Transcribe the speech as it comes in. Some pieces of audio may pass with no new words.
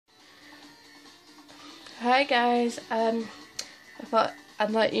Hi guys, I thought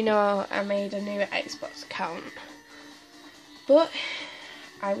I'd let you know I made a new Xbox account, but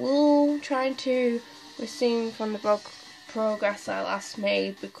I will try to resume from the progress I last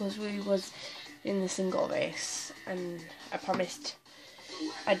made because we was in the single race and I promised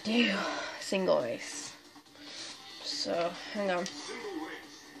I'd do single race. So hang on.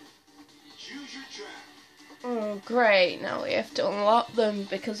 Oh great, now we have to unlock them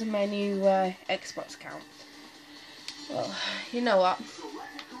because of my new Xbox account. Well, you know what?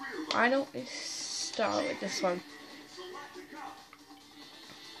 Why don't we start with this one?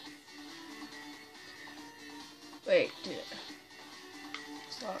 Wait,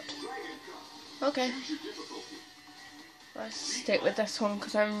 start. Okay. Let's stick with this one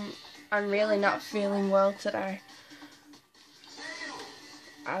because I'm really not feeling well today.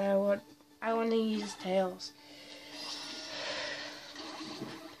 And I want to use Tails.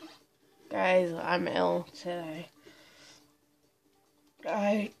 Guys, I'm ill today.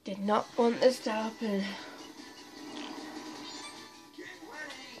 I did not want this to happen.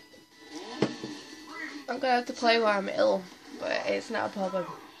 I'm gonna have to play while I'm ill, but it's not a problem.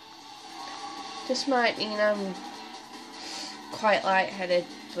 Just might mean I'm quite lightheaded,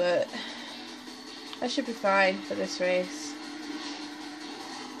 but I should be fine for this race.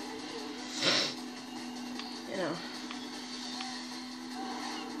 You know.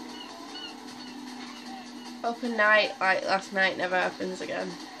 Open night like last night never happens again.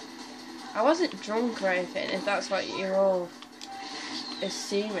 I wasn't drunk or anything, if that's what you're all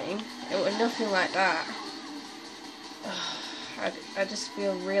assuming. It was nothing like that. I just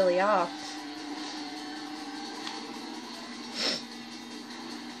feel really off.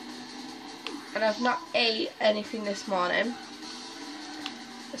 And I've not ate anything this morning.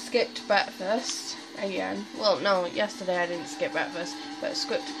 I skipped breakfast again. Well, no, yesterday I didn't skip breakfast, but I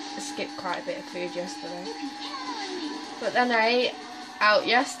skipped quite a bit of food yesterday. But then I ate out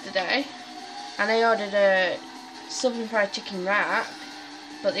yesterday, and I ordered a Southern Fried Chicken wrap.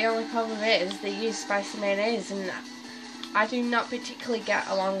 But the only problem is they use spicy mayonnaise, and I do not particularly get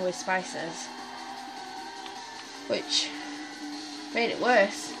along with spices, which made it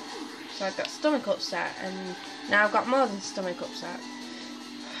worse. So I got stomach upset, and now I've got more than stomach upset.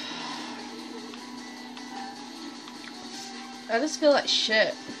 I just feel like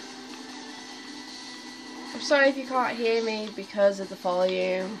shit. I'm sorry if you can't hear me because of the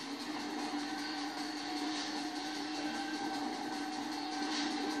volume.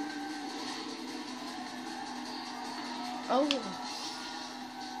 Oh.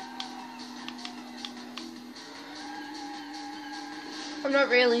 I'm not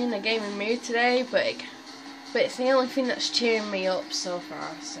really in a gaming mood today, but it's the only thing that's cheering me up so far,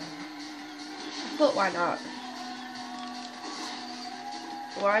 so I thought why not?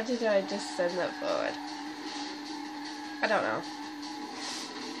 Why did I just send that forward? I don't know.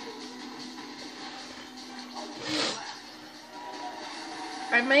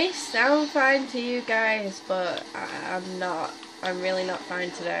 I may sound fine to you guys, but I'm not. I'm really not fine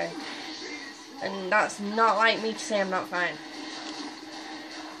today. And that's not like me to say I'm not fine.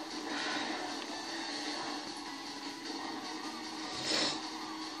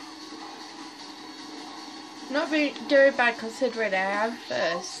 Not doing bad considering I am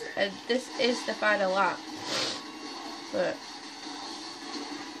first, and this is the final lap. But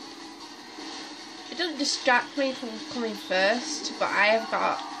it doesn't distract me from coming first, but I have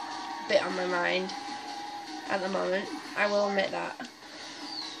got a bit on my mind at the moment. I will admit that.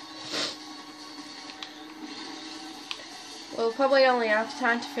 We'll probably only have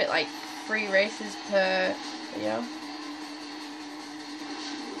time to fit like 3 races per video.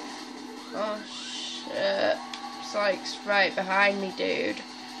 Oh shit. Sykes right behind me, dude.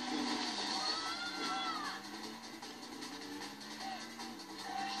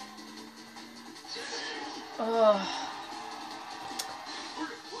 Oh.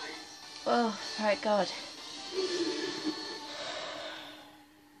 Oh, thank God.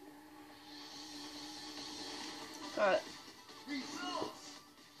 Got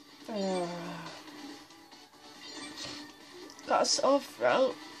got a sore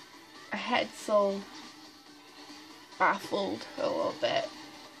throat. My head's so baffled a little bit.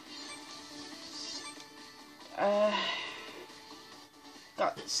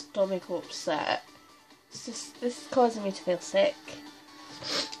 Got stomach upset. This is causing me to feel sick.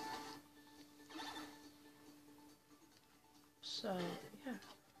 So yeah.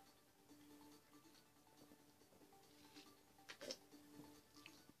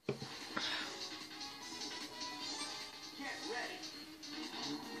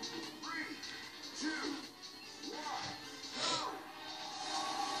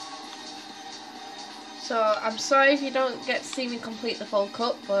 So I'm sorry if you don't get to see me complete the full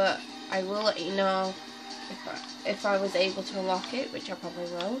cup, but I will let you know if I was able to unlock it, which I probably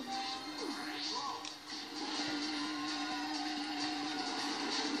will.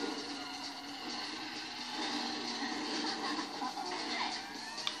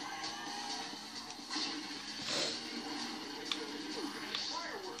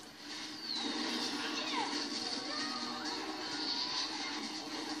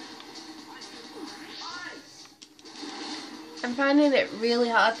 I'm finding it really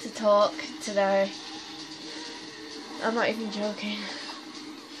hard to talk today. I'm not even joking.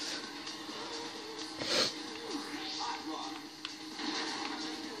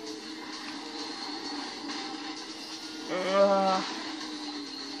 Ugh.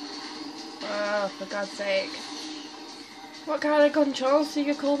 Oh, for God's sake. What kind of controls do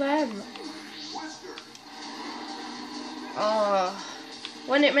you call them? Oh.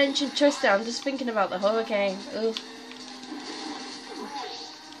 When it mentioned Twister, I'm just thinking about the hurricane. Ugh.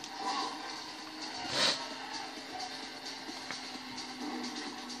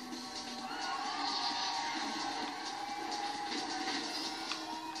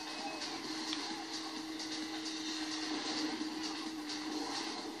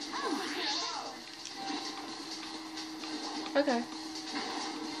 Okay.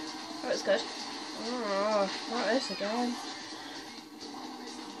 That was good. Oh, not this again.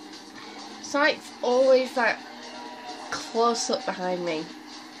 Sonic's always that close up behind me.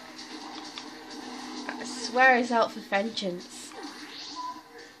 I swear he's out for vengeance.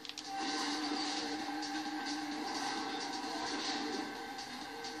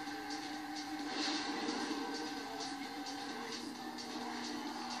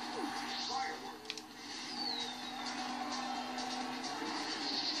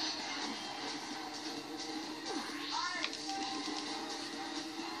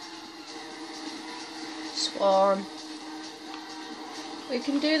 Swarm. We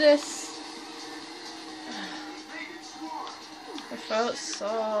can do this. My throat's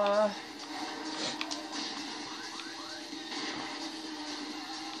sore.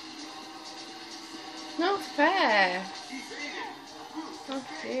 Not fair. Oh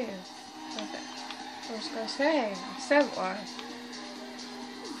dear. Okay. I was gonna say, I said one.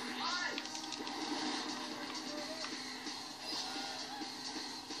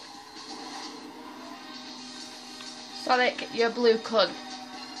 Sonic, you're a blue cunt.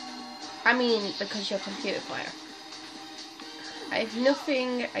 I mean, because you're a computer player. I have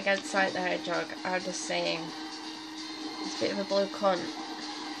nothing against Sonic the Hedgehog. I'm just saying, he's a bit of a blue cunt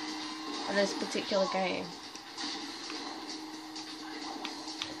on this particular game.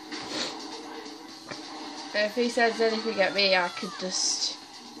 If he says anything at me, I could just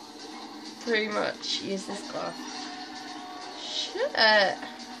pretty much use this glove. Shit.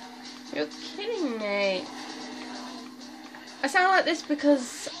 You're kidding me. I sound like this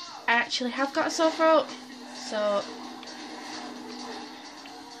because I actually have got a sore throat, so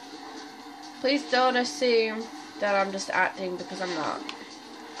please don't assume that I'm just acting, because I'm not.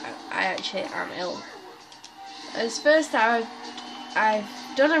 I actually am ill. It's the first time I've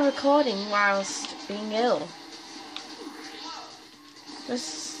done a recording whilst being ill.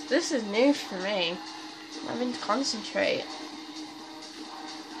 This is new for me. I'm having to concentrate.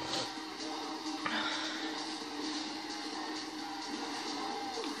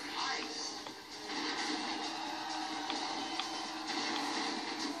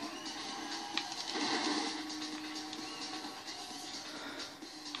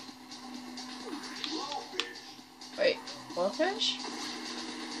 Wait, blowfish?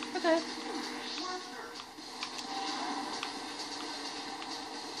 Okay.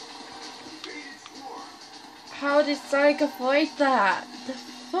 How did Sonic avoid that? The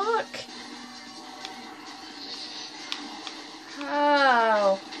fuck?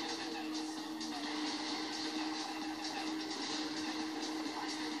 How?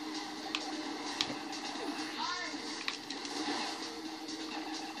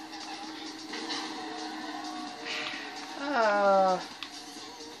 Oh.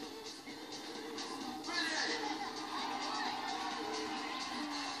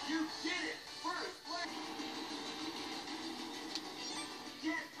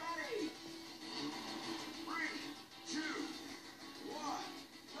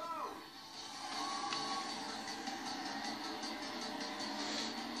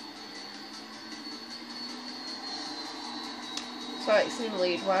 Sonic's in the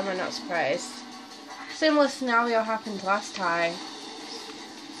lead, why am I not surprised? Similar scenario happened last time.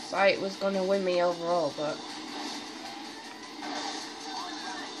 Sonic was going to win me overall, but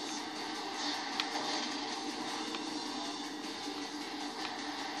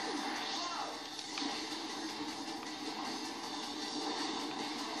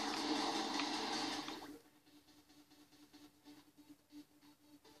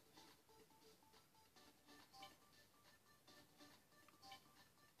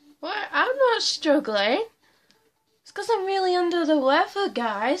not struggling. It's because I'm really under the weather,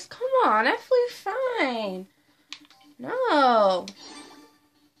 guys. Come on, I flew fine. No.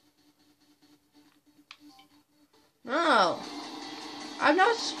 No. I'm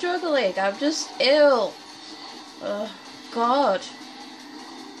not struggling. I'm just ill. Oh, God.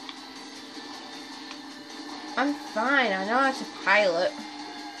 I'm fine. I know how to pilot.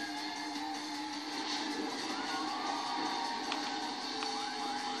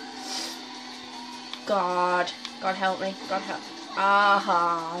 God. God help me. God help.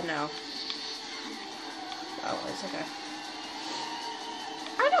 Aha, no. Oh, it's okay.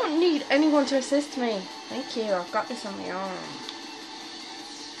 I don't need anyone to assist me. Thank you. I've got this on my own.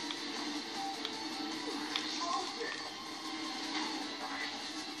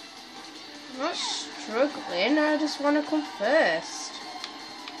 I'm not struggling. I just want to come first.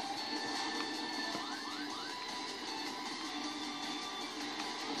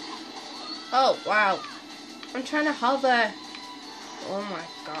 Oh, wow. I'm trying to hover. Oh my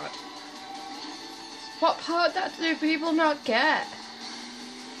God. What part that do people not get?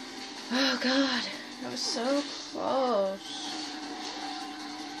 Oh God, that was so close.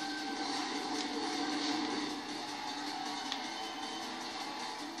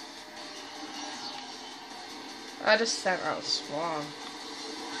 I just sent out Swan.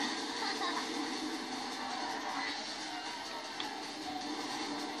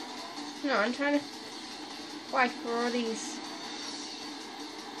 No, I'm trying to fly for all these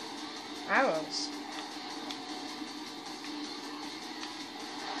arrows.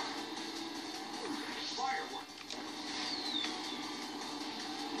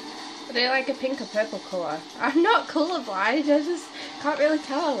 Are they like a pink or purple colour? I'm not colourblind, I just can't really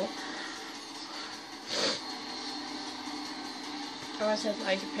tell. Oh, I said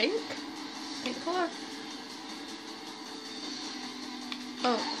like a pink? Pink colour?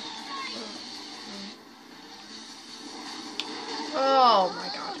 Oh. Oh my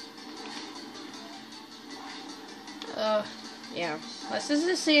God. Yeah. Let's just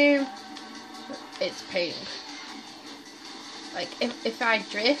assume it's pink. Like, if I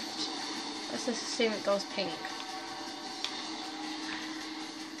drift, let's just assume it goes pink.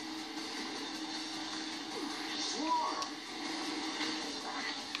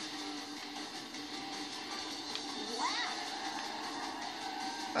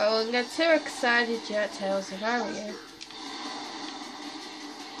 I wouldn't get too excited yet, Tails, if I were you.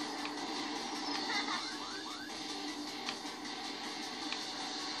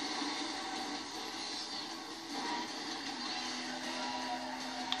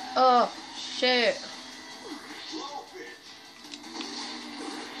 Oh, shit.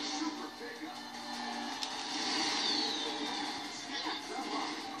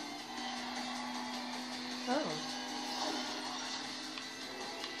 Oh.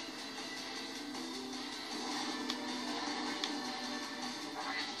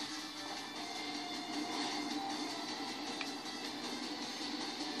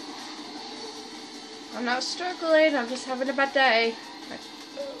 I'm not struggling, I'm just having a bad day.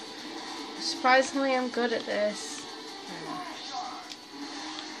 Surprisingly, I'm good at this.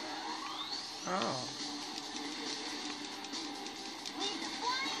 Oh.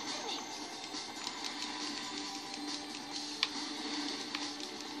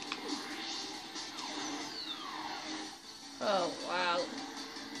 Oh, wow.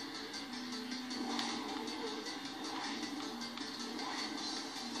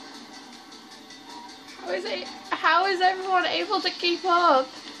 How is everyone able to keep up?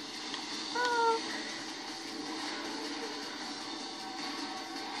 Oh.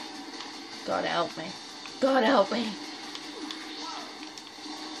 God help me. God help me.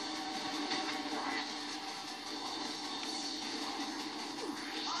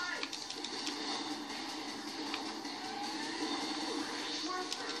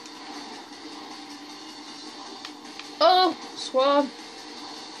 Oh, Swan.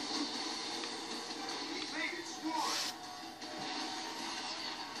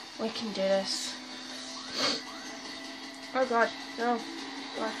 We can do this. Oh God, no.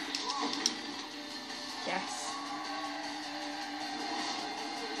 God. Yes.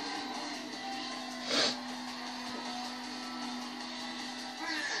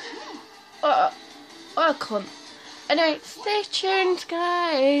 Oh, cunt. Anyway, stay tuned,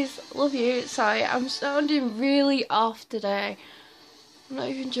 guys. Love you. Sorry, I'm sounding really off today. I'm not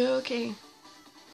even joking.